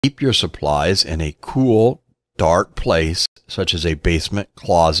Keep your supplies in a cool, dark place, such as a basement,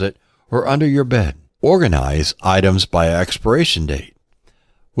 closet, or under your bed. Organize items by expiration date,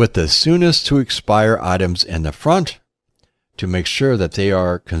 with the soonest to expire items in the front to make sure that they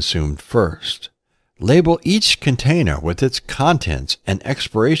are consumed first. Label each container with its contents and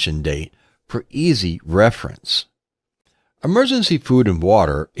expiration date for easy reference. Emergency food and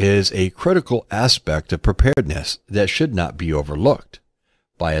water is a critical aspect of preparedness that should not be overlooked.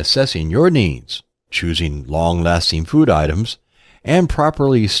 By assessing your needs, choosing long-lasting food items, and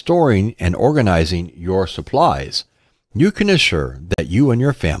properly storing and organizing your supplies, you can assure that you and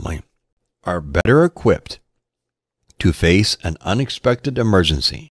your family are better equipped to face an unexpected emergency.